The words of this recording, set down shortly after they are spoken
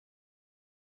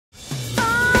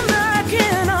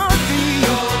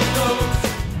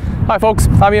Hi folks,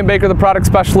 I'm Ian Baker, the product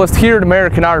specialist here at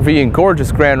American RV in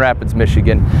gorgeous Grand Rapids,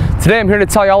 Michigan. Today I'm here to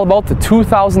tell you all about the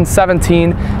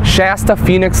 2017 Shasta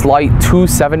Xlite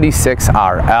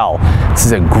 276RL. This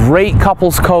is a great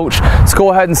couples coach. Let's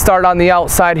go ahead and start on the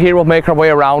outside here. We'll make our way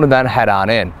around and then head on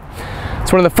in.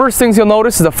 So one of the first things you'll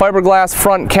notice is the fiberglass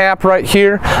front cap right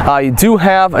here. You do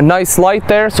have a nice light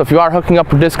there, so if you are hooking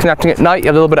up or disconnecting at night, you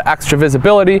have a little bit of extra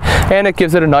visibility, and it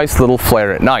gives it a nice little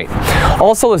flare at night.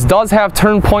 Also, this does have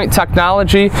turn point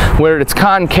technology where it's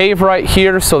concave right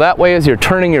here, so that way as you're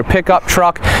turning your pickup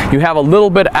truck, you have a little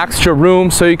bit extra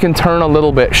room so you can turn a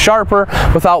little bit sharper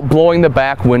without blowing the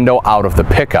back window out of the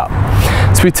pickup.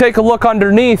 So we take a look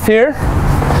underneath here.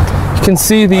 You can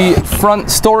see the front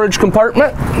storage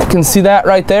compartment. You can see that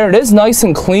right there. It is nice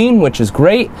and clean, which is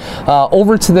great.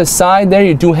 Over to the side there,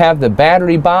 you do have the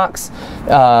battery box.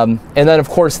 And then, of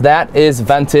course, that is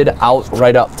vented out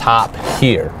right up top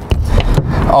here.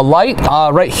 A light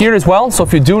right here as well, so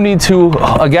if you do need to,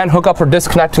 again, hook up or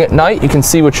disconnecting at night, you can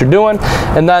see what you're doing.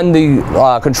 And then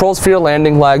the controls for your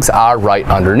landing legs are right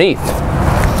underneath.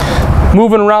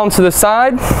 Moving around to the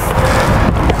side,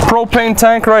 propane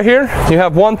tank right here. You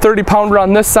have one 30-pounder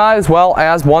on this side as well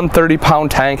as one 30-pound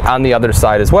tank on the other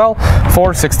side as well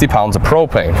for 60 pounds of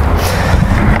propane.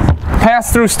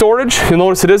 Pass-through storage, you'll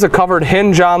notice it is a covered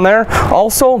hinge on there.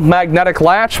 Also, magnetic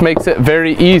latch makes it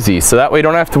very easy, so that way you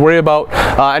don't have to worry about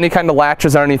any kind of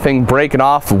latches or anything breaking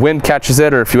off, the wind catches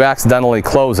it, or if you accidentally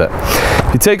close it.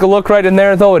 If you take a look right in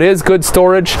there though, it is good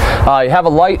storage. You have a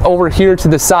light over here to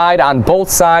the side on both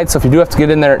sides, so if you do have to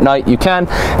get in there at night, you can.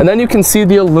 And then you can see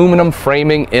the aluminum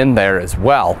framing in there as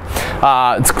well.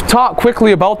 Let's talk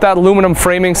quickly about that aluminum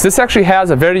framing. So this actually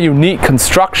has a very unique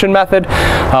construction method.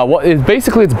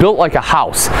 Basically it's built like a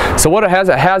house. So what it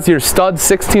has your studs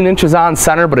 16 inches on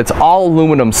center, but it's all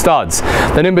aluminum studs.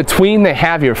 Then in between they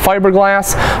have your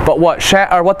fiberglass, but what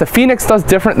the Phoenix does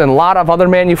different than a lot of other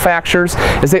manufacturers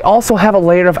is they also have a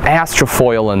layer of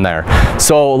astrofoil in there.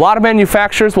 So a lot of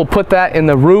manufacturers will put that in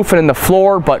the roof and in the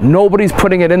floor, but nobody's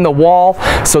putting it in the wall,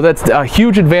 so that's a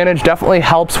huge advantage. Definitely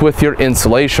helps with your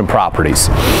insulation properties.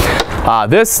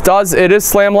 It is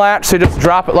slam latch, so you just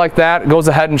drop it like that. It goes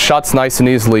ahead and shuts nice and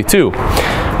easily too.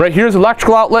 Right here's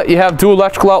electrical outlet. You have dual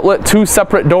electrical outlet, two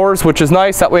separate doors, which is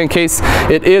nice. That way in case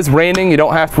it is raining, you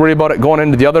don't have to worry about it going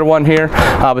into the other one here.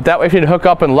 But that way if you need to hook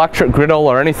up an electric griddle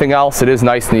or anything else, it is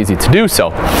nice and easy to do so.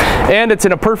 And it's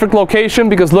in a perfect location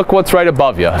because look what's right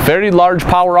above you. Very large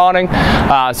power awning.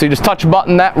 So you just touch a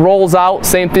button, that rolls out.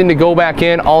 Same thing to go back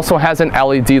in. Also has an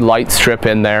LED light strip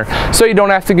in there. So you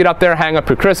don't have to get up there, hang up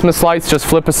your Christmas lights, just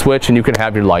flip a switch and you can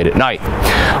have your light at night.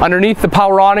 Underneath the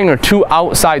power awning are two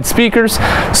outside speakers.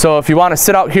 So if you want to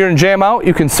sit out here and jam out,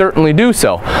 you can certainly do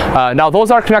so. Now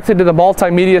those are connected to the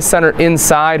multimedia center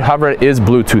inside, however it is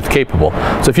Bluetooth capable.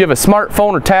 So if you have a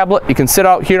smartphone or tablet, you can sit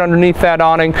out here underneath that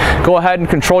awning, go ahead and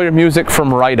control your music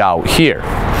from right out here.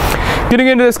 Getting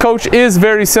into this coach is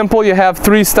very simple. You have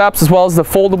 3 steps as well as the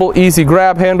foldable easy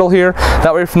grab handle here.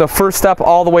 That way from the first step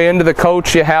all the way into the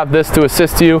coach, you have this to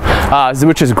assist you,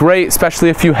 which is great, especially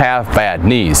if you have bad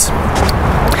knees.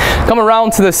 Come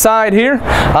around to the side here.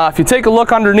 If you take a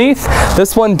look underneath,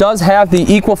 this one does have the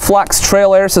EquaFlex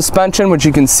trail air suspension, which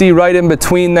you can see right in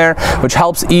between there, which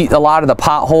helps eat a lot of the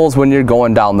potholes when you're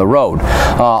going down the road.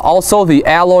 Also the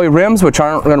alloy rims, which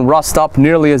aren't going to rust up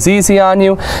nearly as easy on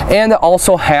you, and it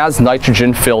also has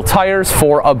nitrogen filled tires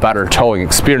for a better towing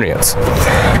experience.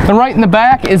 And right in the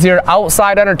back is your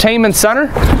outside entertainment center.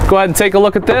 Go ahead and take a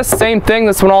look at this. Same thing,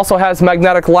 this one also has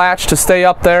magnetic latch to stay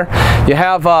up there. You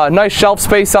have a nice shelf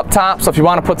space up top, so if you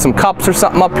want to put some cups or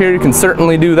something up here, you can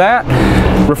certainly do that.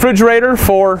 Refrigerator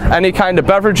for any kind of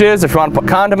beverages. If you want to put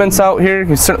condiments out here, you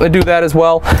can certainly do that as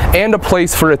well. And a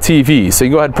place for a TV. So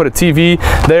you go ahead and put a TV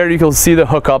there, you can see the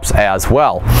hookups as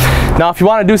well. Now if you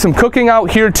want to do some cooking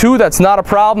out here too, that's not a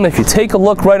problem. If you take a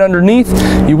look right underneath,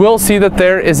 you will see that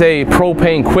there is a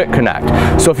propane quick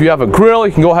connect. So if you have a grill,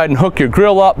 you can go ahead and hook your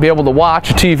grill up, be able to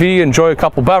watch a TV, enjoy a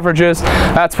couple beverages.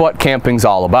 That's what camping's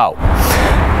all about.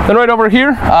 Then right over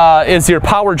here is your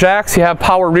power jacks. You have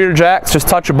power rear jacks. Just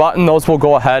touch a button, those will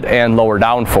go ahead and lower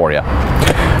down for you.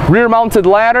 Rear mounted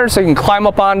ladder, so you can climb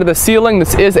up onto the ceiling.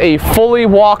 This is a fully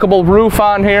walkable roof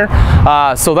on here,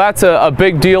 so that's a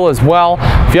big deal as well.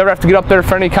 If you ever have to get up there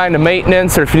for any kind of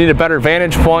maintenance, or if you need a better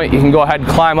vantage point, you can go ahead and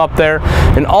climb up there.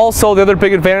 And also the other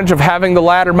big advantage of having the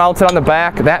ladder mounted on the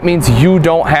back, that means you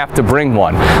don't have to bring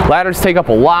one. Ladders take up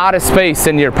a lot of space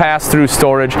in your pass-through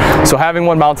storage, so having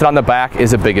one mounted on the back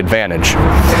is a big advantage.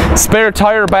 Spare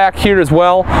tire back here as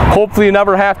well. Hopefully you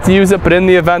never have to use it, but in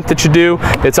the event that you do,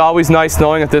 it's always nice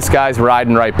knowing that this guy's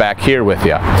riding right back here with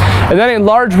you. And then a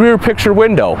large rear picture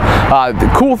window.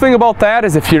 The cool thing about that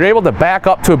is if you're able to back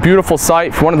up to a beautiful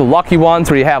site, for one of the lucky ones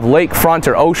where you have lakefront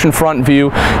or oceanfront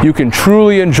view, you can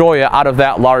truly enjoy it out of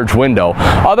that large window.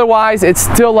 Otherwise, it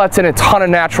still lets in a ton of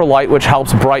natural light, which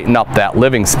helps brighten up that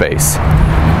living space.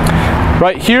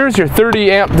 Right here's your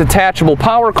 30 amp detachable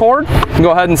power cord. You can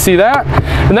go ahead and see that.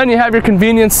 And then you have your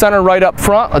convenience center right up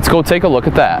front. Let's go take a look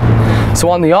at that. So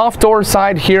on the off-door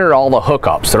side here are all the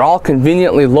hookups. They're all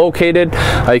conveniently located.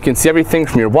 You can see everything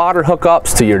from your water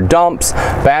hookups to your dumps,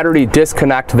 battery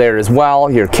disconnect there as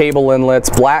well, your cable inlets,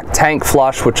 black tank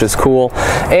flush, which is cool,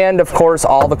 and of course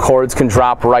all the cords can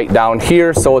drop right down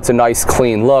here, so it's a nice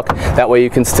clean look. That way you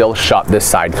can still shut this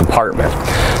side compartment.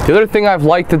 The other thing I've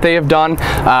liked that they have done,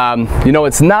 you know,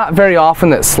 it's not very often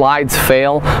that slides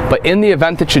fail, but in the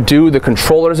event that you do, the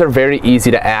controllers are very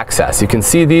easy to access. You can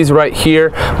see these right here,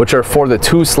 which are for the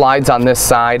 2 slides on this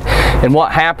side. And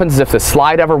what happens is if the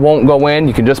slide ever won't go in,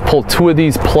 you can just pull 2 of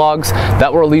these plugs.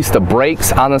 That will release the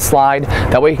brakes on the slide.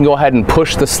 That way you can go ahead and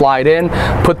push the slide in,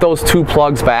 put those 2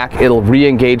 plugs back, it'll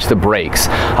re-engage the brakes.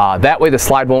 That way the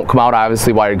slide won't come out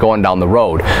obviously while you're going down the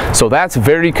road. So that's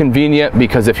very convenient,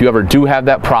 because if you ever do have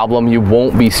that problem, you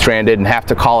won't be stranded and have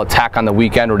to call a tech on the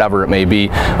weekend or whatever it may be.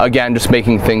 Again, just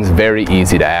making things very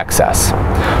easy to access.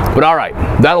 But all right,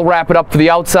 that'll wrap it up for the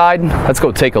outside. Let's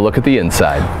go take a look at the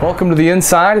inside. Welcome to the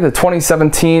inside of the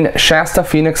 2017 Shasta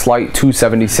Phoenix Lite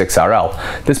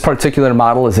 276RL. This particular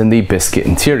model is in the Biscuit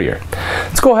interior.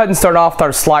 Let's go ahead and start off with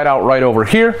our slide out right over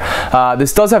here.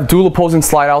 This does have dual opposing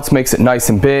slide outs, makes it nice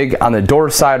and big. On the door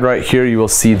side right here, you will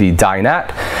see the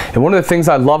dinette. And one of the things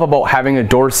I love about having a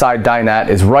door side dinette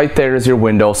is right there is your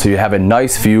window, so you have a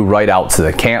nice view right out to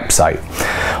the campsite.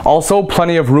 Also,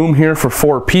 plenty of room here for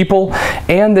 4 people,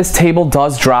 and this table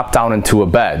does drop down into a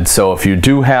bed. So if you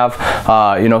do have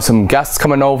you know, some guests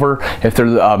coming over, if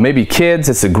they're maybe kids,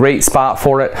 it's a great spot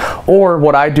for it. Or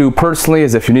what I do personally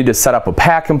is if you need to set up a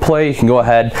pack and play, you can go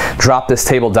ahead, drop this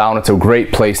table down. It's a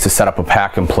great place to set up a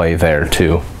pack and play there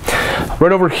too.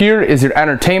 Right over here is your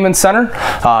entertainment center,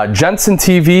 Jensen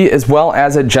TV, as well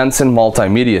as a Jensen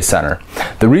multimedia center.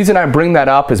 The reason I bring that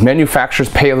up is manufacturers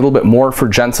pay a little bit more for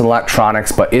Jensen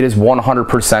electronics, but it is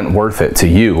 100% worth it to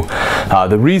you.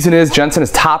 The reason is Jensen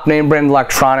is top name brand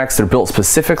electronics. They're built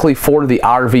specifically for the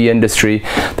RV industry.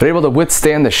 They're able to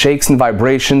withstand the shakes and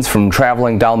vibrations from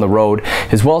traveling down the road,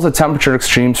 as well as the temperature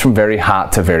extremes from very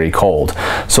hot to very cold.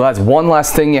 So that's one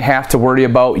less thing you have to worry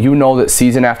about. You know that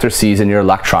season after season your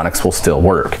electronics will still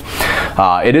work.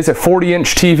 It is a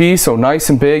 40-inch TV, so nice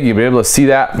and big. You'll be able to see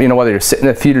that, you know, whether you're sitting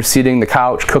in the theater seating, the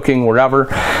couch, cooking,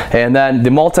 wherever. And then the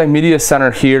multimedia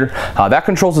center here, that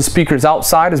controls the speakers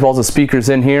outside as well as the speakers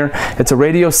in here. It's a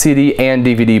radio, CD, and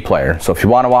DVD player. So if you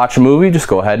want to watch a movie, just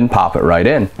go ahead and pop it right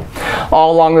in.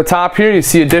 All along the top here, you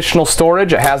see additional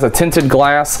storage. It has a tinted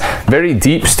glass, very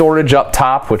deep storage up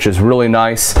top, which is really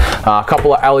nice. A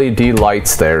couple of LED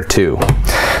lights there too.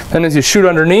 Then as you shoot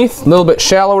underneath, a little bit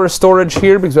shallower storage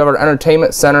here because we have our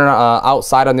entertainment center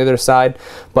outside on the other side,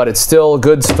 but it's still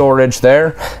good storage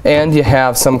there. And you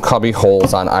have some cubby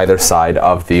holes on either side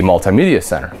of the multimedia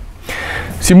center.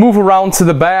 So you move around to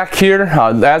the back here,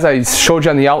 as I showed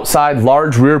you on the outside,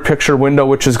 large rear picture window,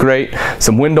 which is great.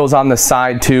 Some windows on the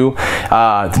side too.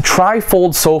 The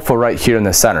tri-fold sofa right here in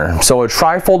the center. So a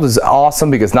tri-fold is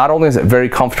awesome because not only is it very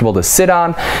comfortable to sit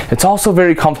on, it's also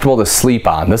very comfortable to sleep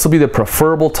on. This will be the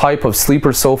preferable type of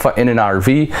sleeper sofa in an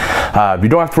RV. You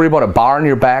don't have to worry about a bar in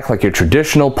your back like your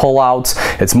traditional pullouts.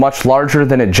 It's much larger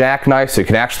than a jackknife, so you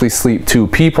can actually sleep 2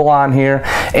 people on here,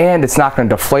 and it's not going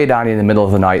to deflate on you in the middle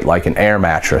of the night like an air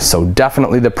mattress. So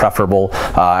definitely the preferable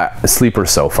sleeper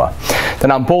sofa.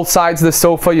 Then on both sides of the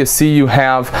sofa, you see you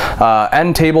have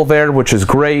end table there, which is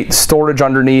great, storage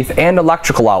underneath, and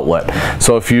electrical outlet.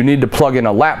 So if you need to plug in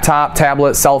a laptop,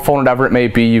 tablet, cell phone, whatever it may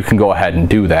be, you can go ahead and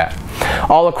do that.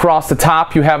 All across the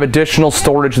top, you have additional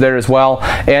storage there as well,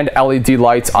 and LED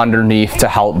lights underneath to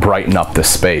help brighten up the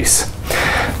space.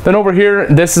 Then over here,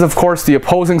 this is of course the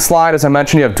opposing slide. As I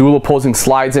mentioned, you have dual opposing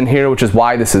slides in here, which is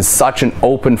why this is such an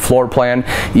open floor plan,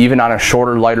 even on a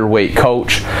shorter, lighter weight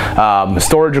coach.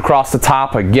 Storage across the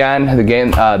top, again,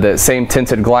 the same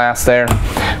tinted glass there.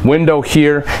 Window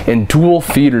here, and dual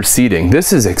theater seating.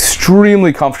 This is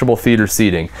extremely comfortable theater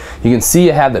seating. You can see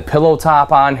you have the pillow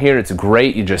top on here. It's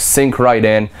great. You just sink right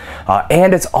in.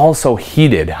 And it's also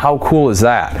heated. How cool is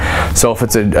that? So if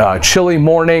it's a chilly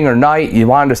morning or night, you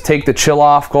want to just take the chill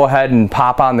off, go ahead and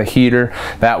pop on the heater.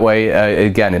 That way,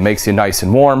 again, it makes you nice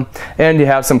and warm. And you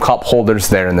have some cup holders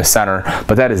there in the center,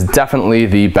 but that is definitely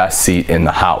the best seat in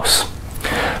the house.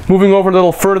 Moving over a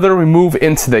little further, we move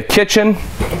into the kitchen.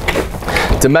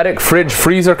 Dometic fridge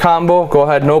freezer combo. Go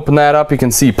ahead and open that up. You can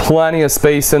see plenty of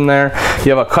space in there. You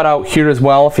have a cutout here as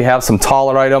well if you have some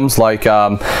taller items like, you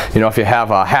know, if you have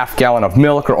a half gallon of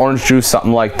milk or orange juice,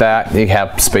 something like that, you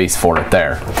have space for it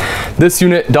there. This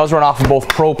unit does run off of both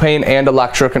propane and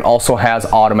electric and also has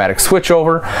automatic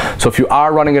switchover. So if you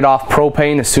are running it off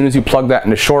propane, as soon as you plug that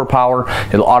into shore power,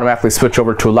 it'll automatically switch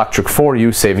over to electric for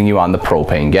you, saving you on the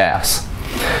propane gas.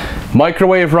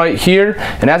 Microwave right here,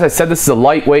 and as I said, this is a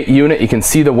lightweight unit. You can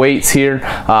see the weights here,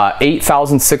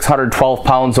 8,612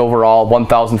 pounds overall,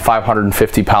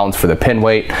 1,550 pounds for the pin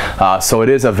weight, so it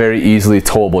is a very easily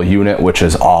towable unit, which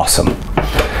is awesome.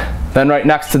 Then right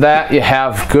next to that, you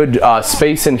have good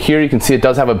space in here. You can see it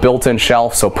does have a built-in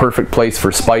shelf, so perfect place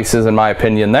for spices in my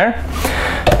opinion there.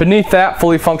 Beneath that,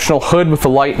 fully functional hood with the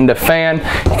light and the fan.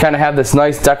 You kind of have this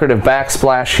nice decorative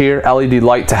backsplash here, LED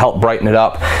light to help brighten it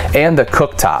up, and the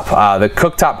cooktop. The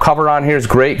cooktop cover on here is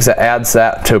great because it adds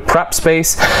that to prep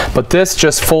space, but this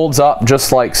just folds up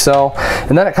just like so,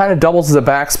 and then it kind of doubles as a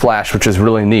backsplash, which is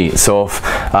really neat. So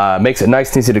makes it nice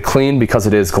and easy to clean because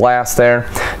it is glass there.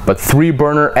 But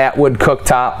 3-burner Atwood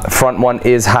cooktop, front one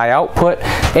is high output,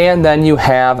 and then you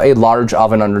have a large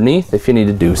oven underneath if you need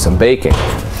to do some baking.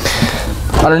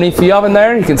 Underneath the oven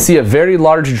there, you can see a very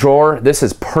large drawer. This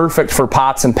is perfect for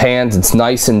pots and pans. It's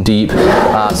nice and deep,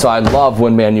 so I love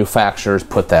when manufacturers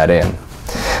put that in.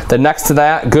 Then next to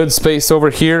that, good space over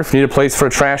here. If you need a place for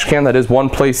a trash can, that is one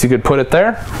place you could put it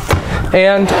there.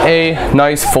 And a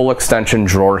nice full extension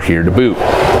drawer here to boot.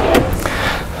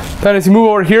 Then as you move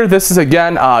over here, this is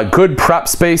again good prep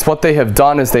space. What they have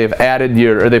done is they have added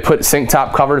they put sink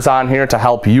top covers on here to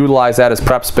help utilize that as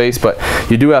prep space, but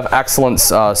you do have excellent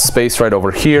space right over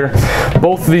here.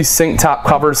 Both of these sink top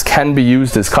covers can be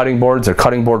used as cutting boards. They're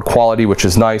cutting board quality, which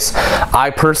is nice. I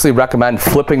personally recommend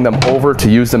flipping them over to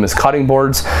use them as cutting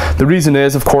boards. The reason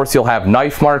is, of course, you'll have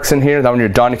knife marks in here. Then when you're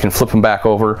done, you can flip them back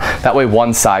over. That way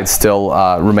one side still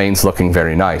remains looking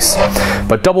very nice.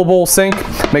 But double bowl sink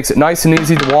makes it nice and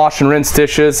easy to wash and rinse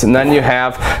dishes, and then you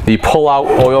have the pull-out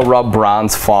oil rub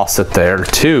bronze faucet there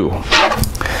too.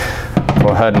 Go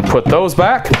ahead and put those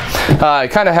back. You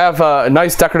kind of have a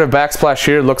nice decorative backsplash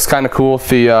here. Looks kind of cool with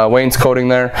the wainscoting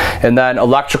there. And then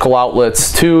electrical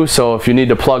outlets too, so if you need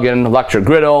to plug in electric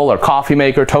griddle or coffee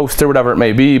maker, toaster, whatever it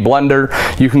may be, blender,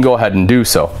 you can go ahead and do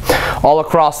so. All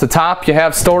across the top you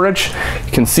have storage.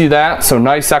 You can see that, so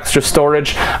nice extra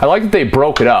storage. I like that they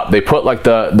broke it up. They put like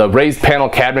the raised panel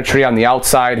cabinetry on the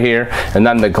outside here, and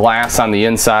then the glass on the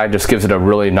inside just gives it a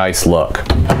really nice look.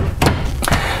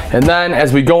 And then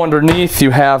as we go underneath,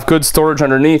 you have good storage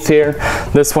underneath here.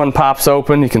 This one pops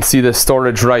open. You can see the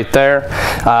storage right there.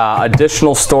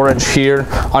 Additional storage here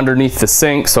underneath the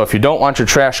sink. So if you don't want your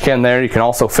trash can there, you can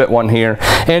also fit one here.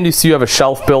 And you see you have a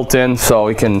shelf built in, so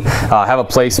you can have a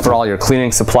place for all your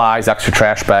cleaning supplies, extra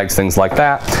trash bags, things like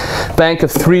that. Bank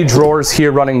of 3 drawers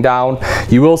here running down.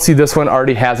 You will see this one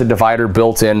already has a divider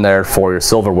built in there for your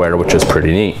silverware, which is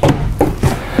pretty neat.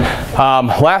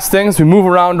 Last thing, as we move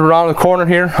around the corner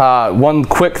here, one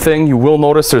quick thing you will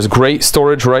notice, there's great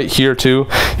storage right here too.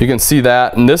 You can see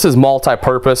that, and this is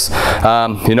multi-purpose,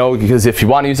 you know, because if you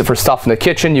want to use it for stuff in the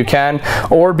kitchen, you can,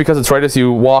 or because it's right as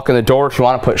you walk in the door, if you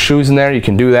want to put shoes in there, you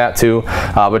can do that too,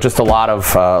 but just a lot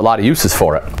of uses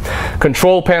for it.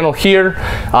 Control panel here.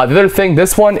 The other thing,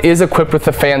 this one is equipped with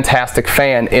a fantastic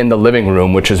fan in the living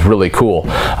room, which is really cool.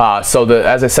 So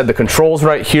as I said, the controls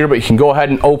right here, but you can go ahead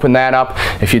and open that up.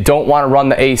 If you don't want to run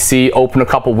the AC, open a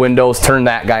couple windows, turn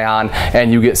that guy on,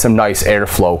 and you get some nice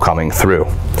airflow coming through.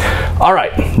 All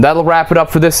right, that'll wrap it up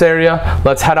for this area.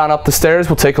 Let's head on up the stairs.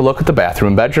 We'll take a look at the bathroom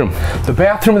and bedroom. The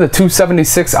bathroom of the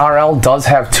 276 RL does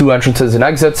have 2 entrances and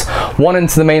exits, one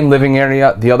into the main living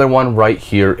area, the other one right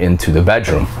here into the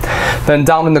bedroom. Then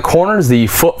down in the corner is the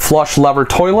foot flush lever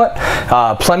toilet,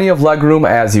 plenty of leg room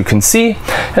as you can see,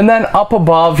 and then up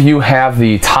above you have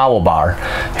the towel bar.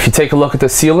 If you take a look at the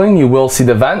ceiling, you will see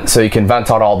the vent, so you can vent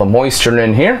out all the moisture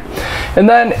in here. And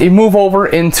then you move over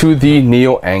into the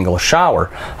neo-angle shower.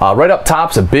 Right up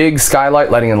top's a big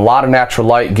skylight letting in a lot of natural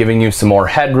light, giving you some more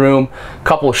headroom.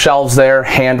 Couple of shelves there,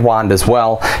 hand wand as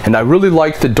well. And I really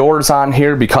like the doors on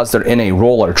here because they're in a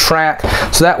roller track,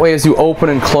 so that way as you open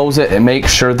and close it, it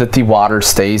makes sure that the water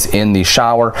stays in the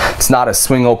shower. It's not a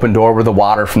swing open door where the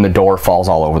water from the door falls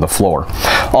all over the floor.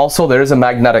 Also, there's a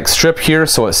magnetic strip here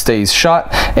so it stays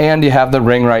shut, and you have the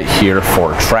ring right here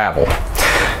for travel.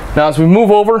 Now as we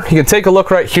move over, you can take a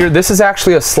look right here. This is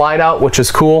actually a slide out, which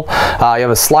is cool. You have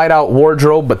a slide out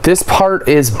wardrobe, but this part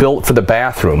is built for the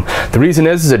bathroom. The reason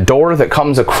is a door that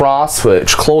comes across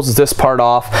which closes this part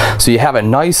off, so you have a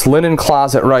nice linen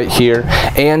closet right here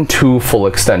and 2 full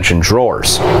extension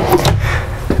drawers.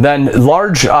 Then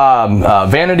large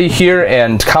vanity here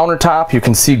and countertop. You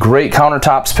can see great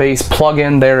countertop space, plug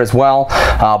in there as well.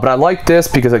 But I like this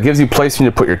because it gives you place you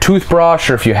need to put your toothbrush,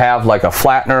 or if you have like a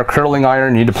flattener, curling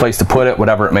iron, you need a place to put it,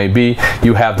 whatever it may be,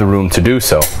 you have the room to do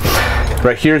so.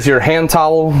 Right here's your hand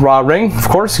towel ring. Of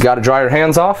course, you got to dry your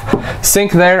hands off.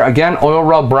 Sink there, again, oil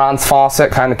rub bronze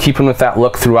faucet, kind of keeping with that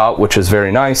look throughout, which is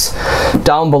very nice.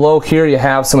 Down below here, you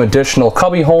have some additional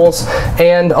cubby holes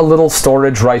and a little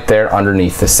storage right there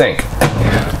underneath the sink.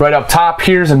 Right up top,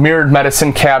 here's a mirrored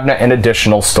medicine cabinet and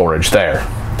additional storage there.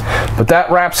 But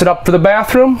that wraps it up for the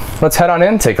bathroom. Let's head on in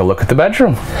and take a look at the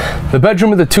bedroom. The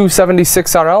bedroom of the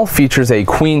 276RL features a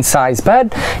queen size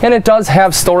bed, and it does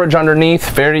have storage underneath,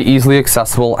 very easily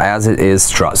accessible as it is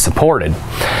strut supported.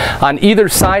 On either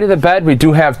side of the bed, we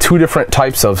do have two different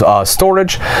types of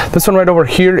storage. This one right over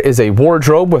here is a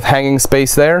wardrobe with hanging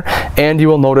space there, and you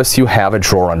will notice you have a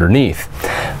drawer underneath.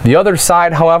 The other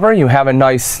side, however, you have a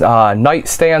nice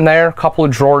nightstand there, a couple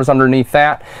of drawers underneath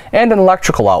that, and an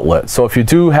electrical outlet. So if you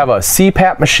do have a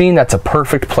CPAP machine, that's a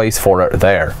perfect place for it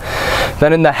there.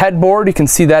 Then in the headboard, you can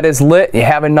see that is lit. You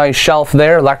have a nice shelf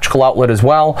there, electrical outlet as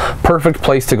well. Perfect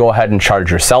place to go ahead and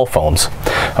charge your cell phones.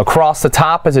 Across the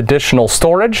top is additional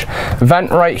storage.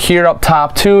 Vent right here up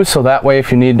top too, so that way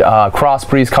if you need cross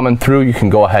breeze coming through, you can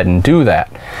go ahead and do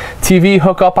that. TV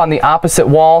hookup on the opposite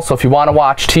wall, so if you want to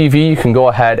watch TV, you can go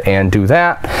ahead and do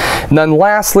that. And then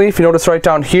lastly, if you notice right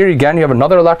down here, again, you have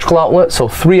another electrical outlet, so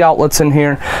 3 outlets in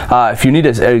here. If you need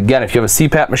it, again, if you have a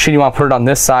CPAP machine, you want to put it on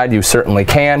this side, you certainly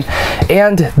can.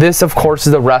 And this, of course,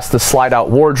 is the rest, the slide out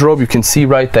wardrobe. You can see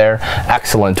right there,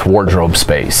 excellent wardrobe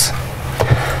space.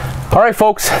 All right,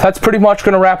 folks, that's pretty much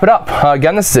going to wrap it up.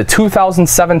 Again, this is a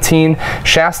 2017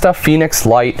 Shasta Phoenix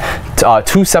Lite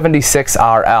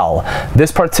 276RL.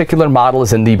 This particular model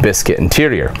is in the Biscuit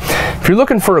interior. If you're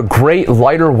looking for a great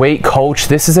lighter weight coach,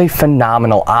 this is a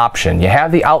phenomenal option. You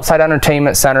have the outside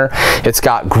entertainment center. It's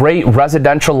got great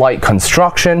residential light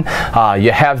construction.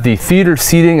 You have the theater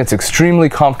seating. It's extremely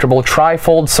comfortable.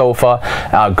 Tri-fold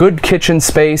sofa, good kitchen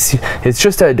space. It's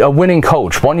just a winning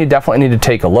coach, one you definitely need to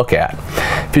take a look at.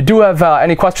 If you do have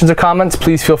any questions or comments,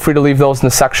 please feel free to leave those in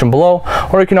the section below,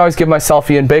 or you can always give myself,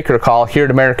 Ian Baker, a call here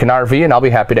at American RV, and I'll be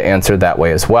happy to answer that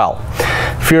way as well.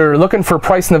 If you're looking for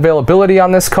price and availability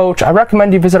on this coach, I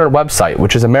recommend you visit our website,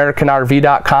 which is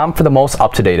AmericanRV.com, for the most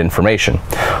up-to-date information.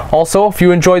 Also, if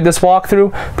you enjoyed this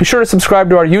walkthrough, be sure to subscribe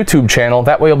to our YouTube channel.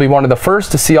 That way you'll be one of the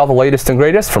first to see all the latest and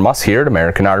greatest from us here at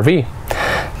American RV.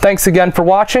 Thanks again for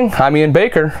watching. I'm Ian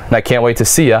Baker, and I can't wait to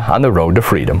see you on the road to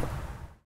freedom.